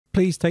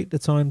Please take the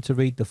time to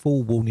read the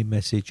full warning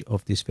message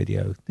of this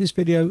video. This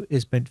video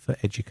is meant for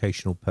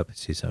educational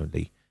purposes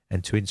only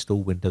and to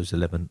install Windows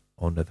 11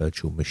 on a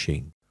virtual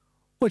machine.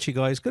 What you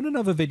guys, got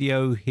another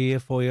video here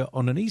for you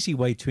on an easy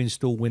way to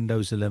install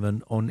Windows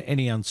 11 on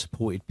any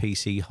unsupported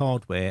PC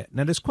hardware.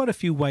 Now there's quite a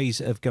few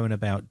ways of going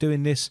about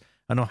doing this,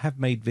 and I have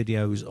made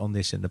videos on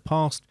this in the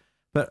past,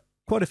 but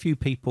quite a few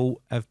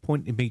people have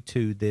pointed me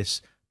to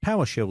this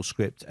PowerShell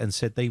script and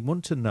said they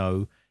want to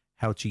know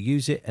how to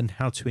use it and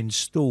how to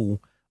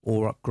install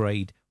or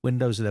upgrade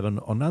Windows 11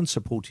 on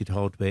unsupported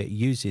hardware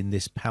using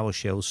this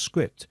PowerShell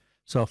script.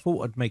 So I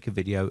thought I'd make a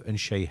video and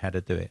show you how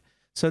to do it.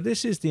 So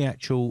this is the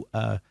actual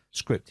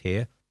script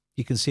here.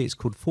 You can see it's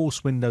called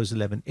Force Windows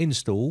 11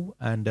 Install,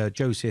 and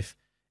Joseph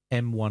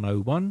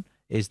M101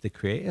 is the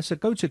creator. So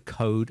go to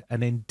code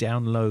and then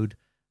download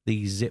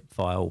the zip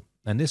file,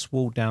 and this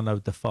will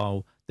download the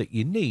file that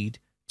you need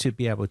to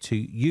be able to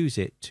use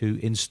it to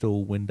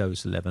install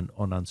Windows 11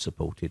 on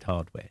unsupported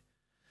hardware.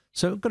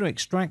 So I'm going to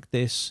extract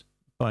this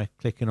by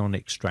clicking on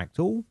Extract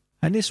All,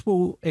 and this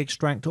will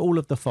extract all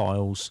of the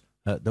files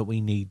that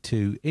we need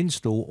to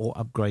install or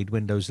upgrade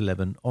Windows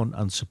 11 on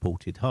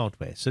unsupported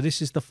hardware. So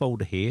this is the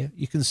folder here.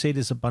 You can see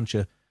there's a bunch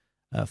of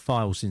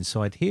files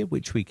inside here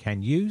which we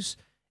can use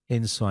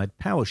inside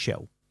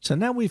PowerShell. So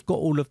now we've got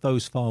all of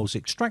those files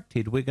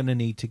extracted, we're going to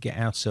need to get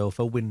ourselves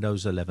a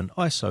Windows 11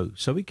 ISO.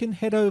 So we can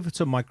head over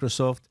to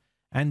Microsoft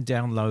and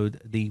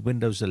download the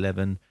Windows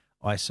 11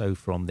 ISO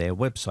from their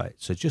website.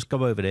 So just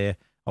go over there.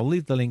 I'll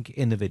leave the link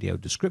in the video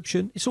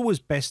description. It's always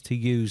best to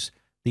use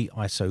the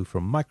ISO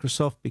from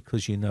Microsoft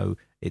because you know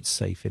it's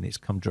safe and it's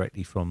come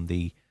directly from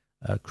the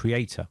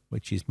creator,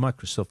 which is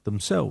Microsoft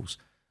themselves.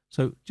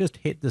 So just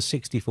hit the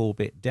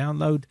 64-bit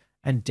download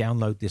and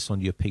download this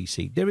on your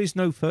PC. There is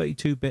no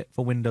 32-bit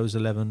for Windows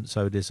 11,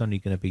 so there's only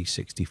going to be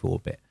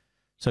 64-bit.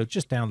 So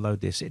just download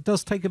this. It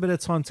does take a bit of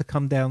time to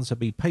come down, so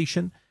be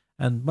patient.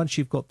 And once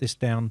you've got this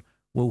down,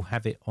 we'll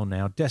have it on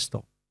our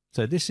desktop.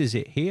 So this is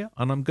it here,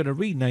 and I'm going to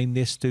rename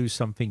this to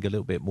something a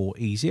little bit more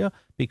easier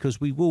because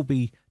we will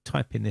be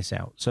typing this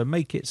out. So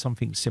make it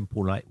something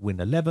simple like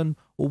Win11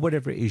 or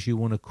whatever it is you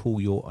want to call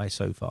your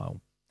ISO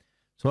file.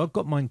 So I've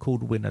got mine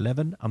called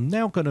Win11. I'm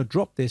now going to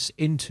drop this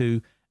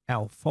into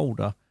our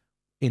folder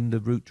in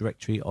the root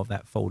directory of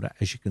that folder.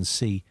 As you can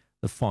see,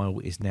 the file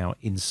is now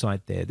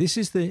inside there. This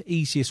is the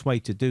easiest way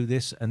to do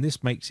this, and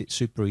this makes it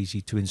super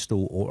easy to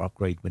install or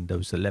upgrade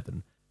Windows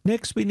 11.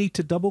 Next, we need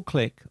to double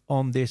click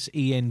on this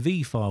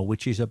env file,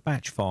 which is a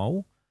batch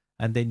file,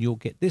 and then you'll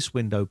get this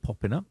window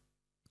popping up.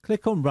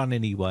 Click on Run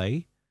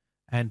Anyway,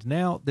 and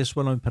now this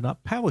will open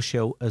up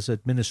PowerShell as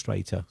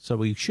administrator. So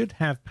we should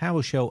have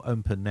PowerShell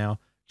open now,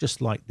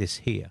 just like this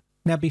here.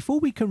 Now, before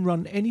we can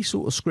run any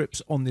sort of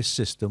scripts on this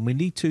system, we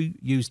need to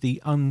use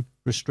the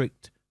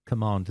unrestrict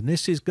command, and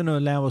this is going to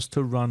allow us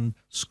to run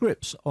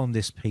scripts on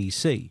this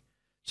PC.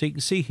 So you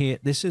can see here,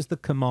 this is the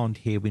command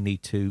here we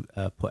need to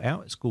put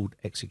out. It's called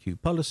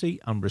execute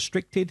policy,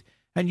 unrestricted,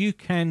 and you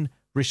can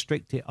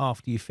restrict it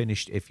after you've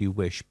finished if you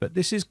wish. But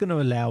this is going to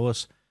allow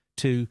us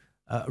to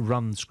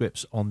run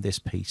scripts on this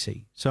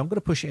PC. So I'm going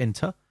to push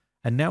enter,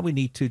 and now we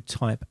need to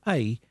type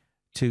A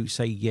to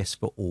say yes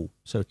for all.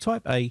 So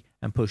type A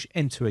and push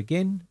enter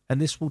again,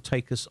 and this will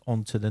take us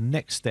on to the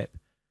next step,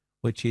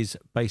 which is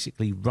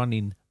basically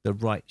running the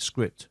right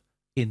script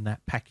in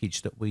that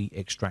package that we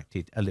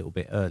extracted a little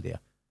bit earlier.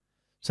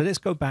 So let's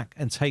go back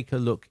and take a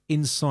look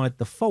inside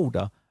the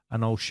folder,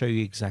 and I'll show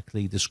you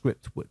exactly the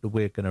script that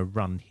we're going to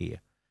run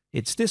here.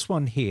 It's this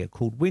one here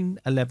called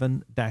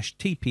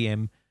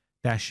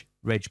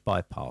win11-tpm-reg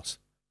bypass,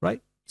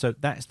 right? So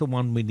that's the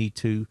one we need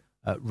to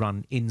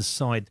run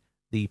inside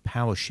the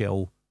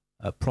PowerShell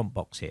prompt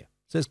box here.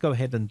 So let's go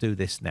ahead and do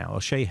this now. I'll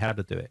show you how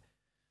to do it.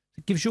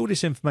 It gives you all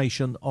this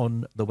information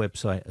on the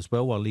website as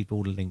well. I'll leave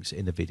all the links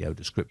in the video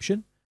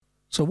description.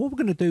 So what we're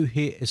going to do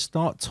here is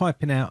start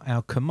typing out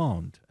our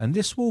command, and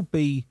this will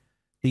be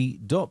the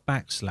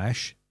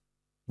 /win11.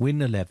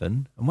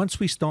 And once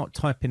we start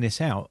typing this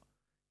out,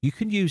 you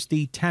can use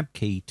the tab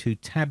key to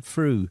tab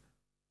through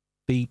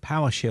the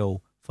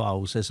PowerShell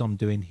files as I'm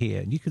doing here.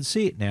 And you can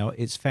see it now.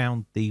 It's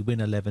found the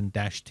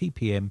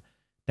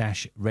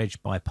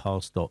win11-tpm-reg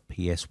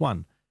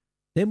bypass.ps1.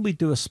 Then we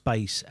do a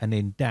space and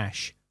then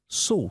dash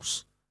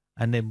source,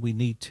 and then we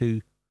need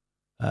to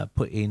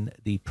put in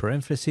the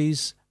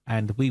parentheses.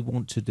 And we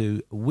want to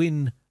do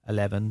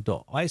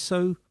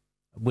win11.iso,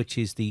 which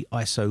is the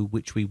ISO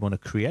which we want to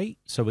create.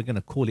 So we're going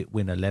to call it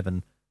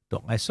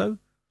win11.iso,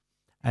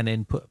 and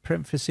then put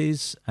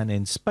parentheses and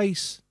then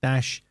space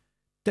dash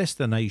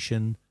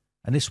destination.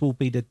 And this will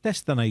be the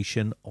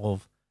destination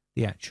of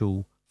the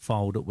actual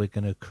file that we're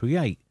going to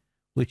create,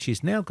 which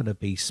is now going to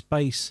be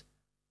space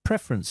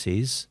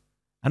preferences.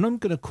 And I'm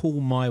going to call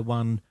my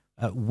one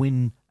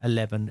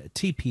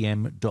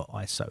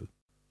win11tpm.iso.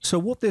 So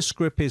what this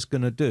script is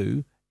going to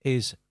do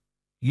is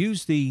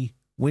use the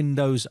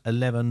Windows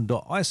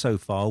 11.iso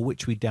file,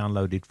 which we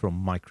downloaded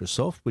from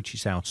Microsoft, which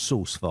is our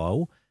source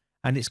file,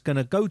 and it's going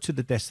to go to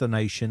the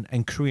destination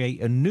and create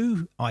a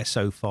new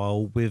ISO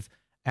file with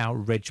our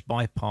reg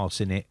bypass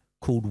in it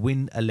called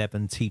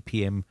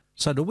win11tpm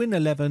So the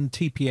win11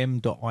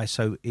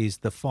 tpm.iso is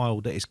the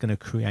file that it's going to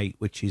create,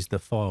 which is the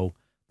file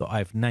that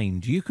I've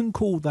named. You can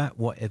call that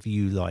whatever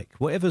you like,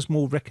 whatever's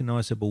more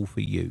recognizable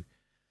for you.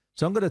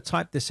 So I'm going to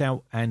type this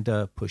out and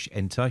push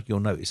enter. You'll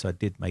notice I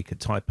did make a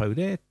typo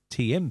there.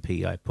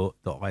 TMP I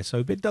put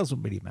 .iso, but it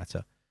doesn't really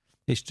matter.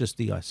 It's just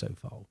the ISO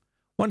file.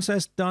 Once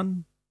that's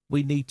done,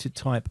 we need to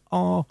type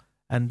R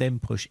and then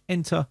push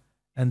enter,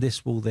 and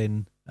this will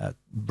then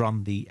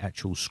run the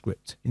actual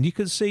script. And you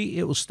can see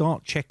it will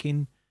start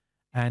checking,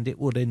 and it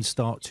will then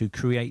start to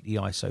create the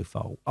ISO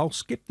file. I'll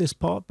skip this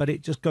part, but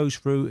it just goes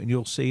through and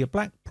you'll see a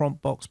black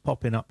prompt box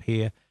popping up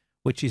here,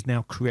 which is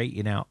now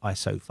creating our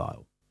ISO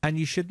file. And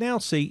you should now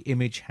see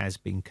image has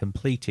been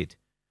completed.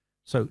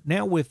 So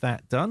now with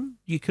that done,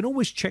 you can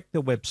always check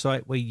the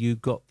website where you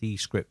got the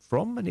script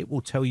from, and it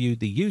will tell you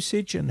the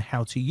usage and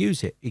how to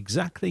use it.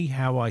 Exactly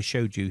how I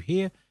showed you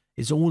here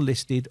is all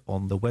listed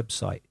on the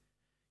website.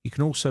 You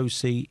can also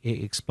see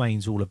it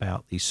explains all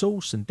about the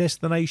source and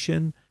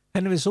destination,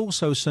 and there is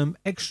also some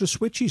extra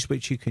switches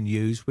which you can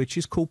use, which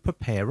is called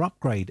prepare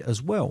upgrade as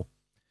well.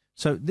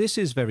 So this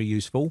is very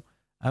useful.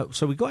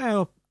 So we've got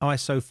our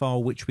ISO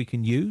file which we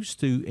can use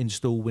to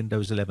install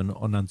Windows 11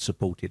 on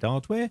unsupported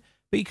hardware,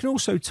 but you can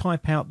also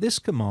type out this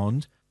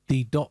command,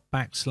 the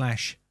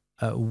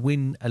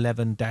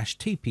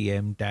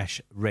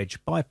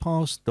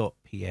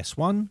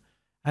win11-tpm-reg-bypass.ps1,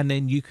 and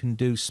then you can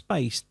do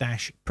space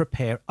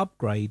prepare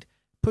upgrade,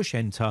 push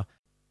enter,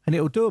 and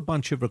it will do a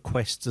bunch of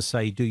requests to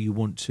say, do you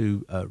want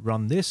to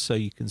run this? So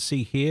you can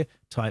see here,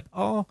 type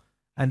R,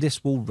 and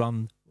this will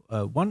run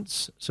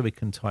once. So we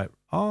can type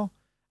R,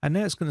 and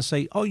now it's going to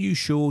say, are you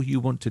sure you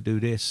want to do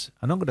this?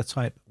 And I'm going to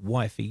type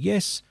Y for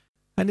yes,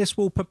 and this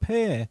will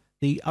prepare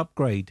the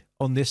upgrade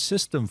on this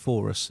system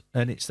for us,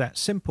 and it's that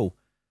simple.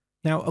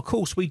 Now, of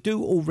course, we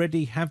do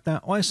already have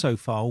that ISO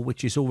file,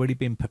 which has already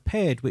been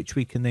prepared, which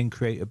we can then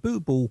create a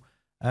bootable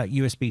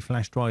USB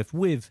flash drive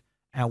with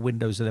our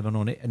Windows 11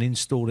 on it and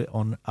install it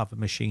on other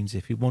machines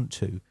if you want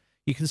to.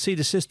 You can see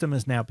the system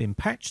has now been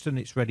patched and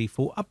it's ready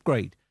for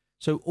upgrade.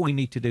 So all you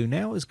need to do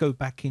now is go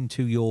back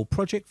into your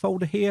project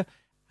folder here,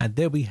 and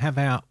there we have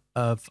our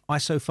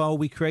ISO file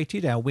we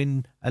created, our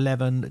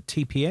Win11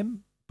 TPM,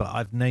 but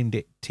I've named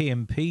it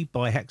TMP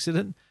by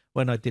accident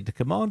when I did the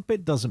command, but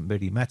it doesn't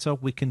really matter.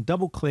 We can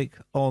double click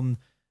on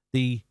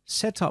the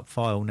setup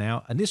file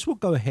now, and this will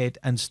go ahead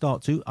and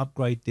start to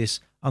upgrade this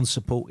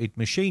unsupported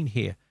machine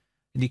here.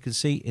 And you can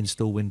see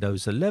install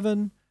Windows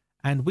 11,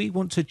 and we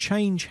want to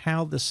change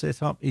how the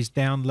setup is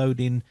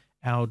downloading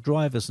our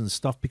drivers and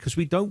stuff, because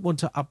we don't want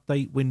to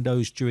update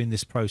Windows during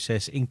this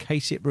process in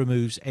case it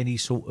removes any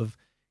sort of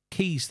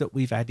keys that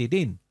we've added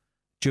in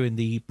during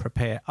the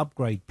prepare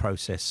upgrade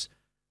process.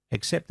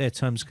 Accept their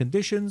terms and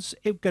conditions.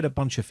 It'll get a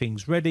bunch of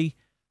things ready,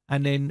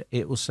 and then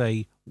it will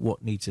say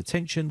what needs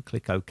attention.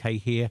 Click OK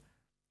here,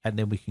 and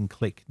then we can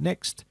click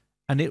next,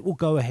 and it will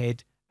go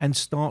ahead and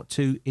start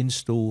to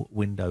install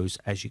Windows,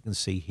 as you can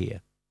see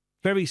here.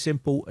 Very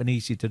simple and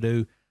easy to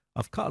do.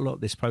 I've cut a lot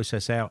of this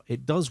process out.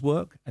 It does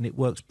work, and it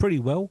works pretty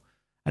well.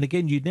 And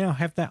again, you now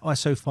have that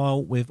ISO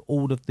file with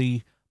all of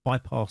the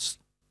bypass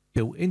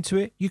built into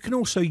it. You can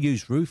also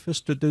use Rufus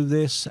to do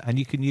this, and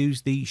you can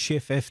use the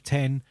Shift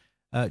F10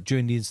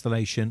 during the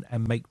installation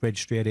and make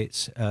registry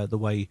edits the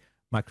way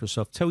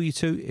Microsoft tell you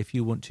to if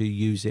you want to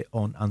use it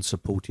on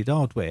unsupported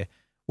hardware.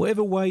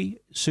 Whatever way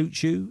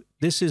suits you.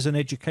 This is an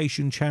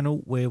education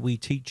channel where we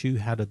teach you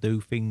how to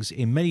do things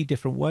in many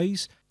different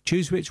ways.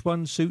 Choose which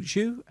one suits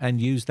you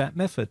and use that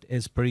method.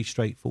 It's pretty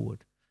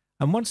straightforward.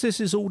 And once this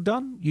is all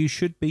done, you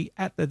should be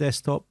at the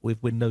desktop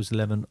with Windows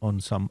 11 on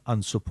some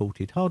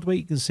unsupported hardware.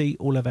 You can see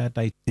all of our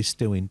data is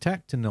still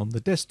intact and on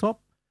the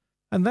desktop.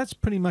 And that's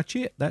pretty much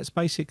it. That's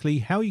basically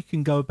how you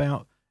can go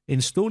about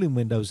installing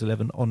Windows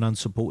 11 on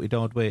unsupported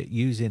hardware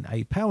using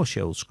a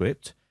PowerShell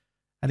script.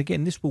 And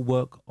again, this will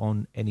work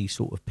on any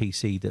sort of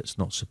PC that's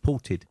not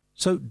supported.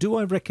 So do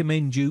I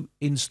recommend you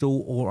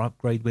install or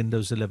upgrade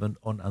Windows 11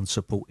 on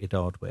unsupported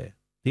hardware?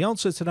 The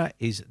answer to that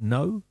is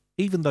no,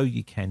 even though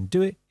you can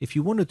do it. If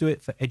you want to do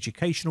it for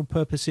educational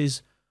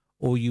purposes,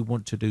 or you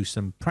want to do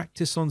some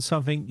practice on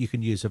something, you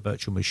can use a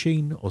virtual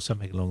machine or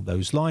something along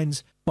those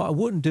lines. But I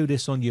wouldn't do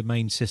this on your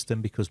main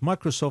system, because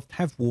Microsoft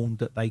have warned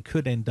that they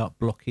could end up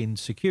blocking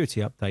security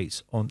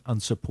updates on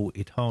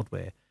unsupported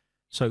hardware.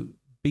 So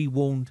be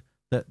warned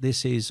that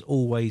this is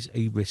always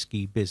a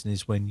risky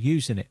business when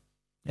using it.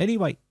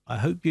 Anyway, I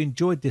hope you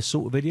enjoyed this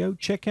sort of video.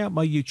 Check out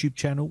my YouTube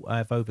channel. I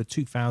have over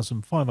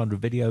 2,500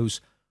 videos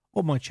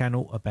on my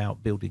channel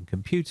about building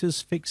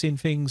computers, fixing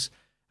things,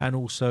 and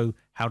also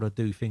how to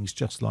do things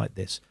just like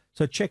this.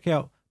 So check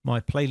out my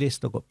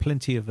playlist. I've got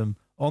plenty of them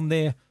on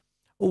there.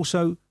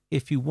 Also,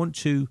 if you want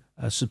to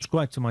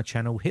subscribe to my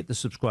channel, hit the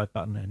subscribe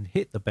button and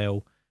hit the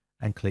bell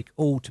and click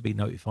all to be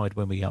notified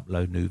when we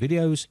upload new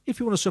videos. If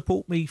you want to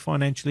support me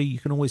financially, you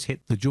can always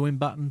hit the join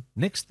button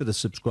next to the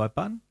subscribe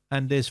button.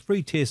 And there's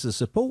 3 tiers of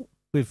support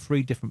with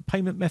 3 different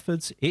payment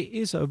methods. It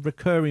is a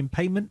recurring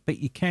payment, but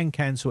you can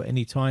cancel at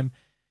any time.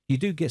 you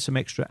do get some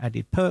extra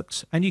added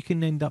perks, and you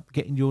can end up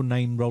getting your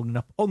name rolling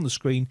up on the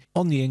screen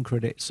on the end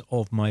credits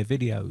of my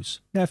videos.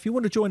 Now, if you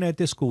want to join our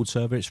Discord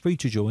server, it's free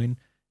to join.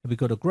 And we've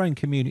got a growing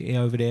community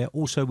over there.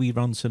 Also, we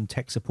run some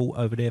tech support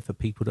over there for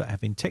people that are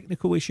having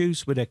technical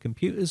issues with their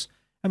computers.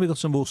 And we've got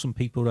some awesome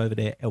people over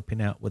there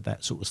helping out with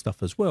that sort of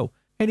stuff as well.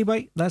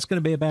 Anyway, that's going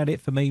to be about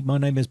it for me. My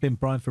name has been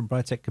Brian from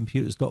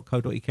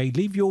briteccomputers.co.uk.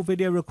 Leave your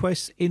video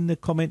requests in the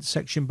comments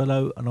section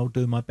below, and I'll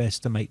do my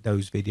best to make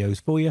those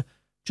videos for you,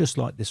 just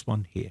like this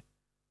one here.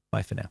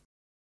 Bye for now.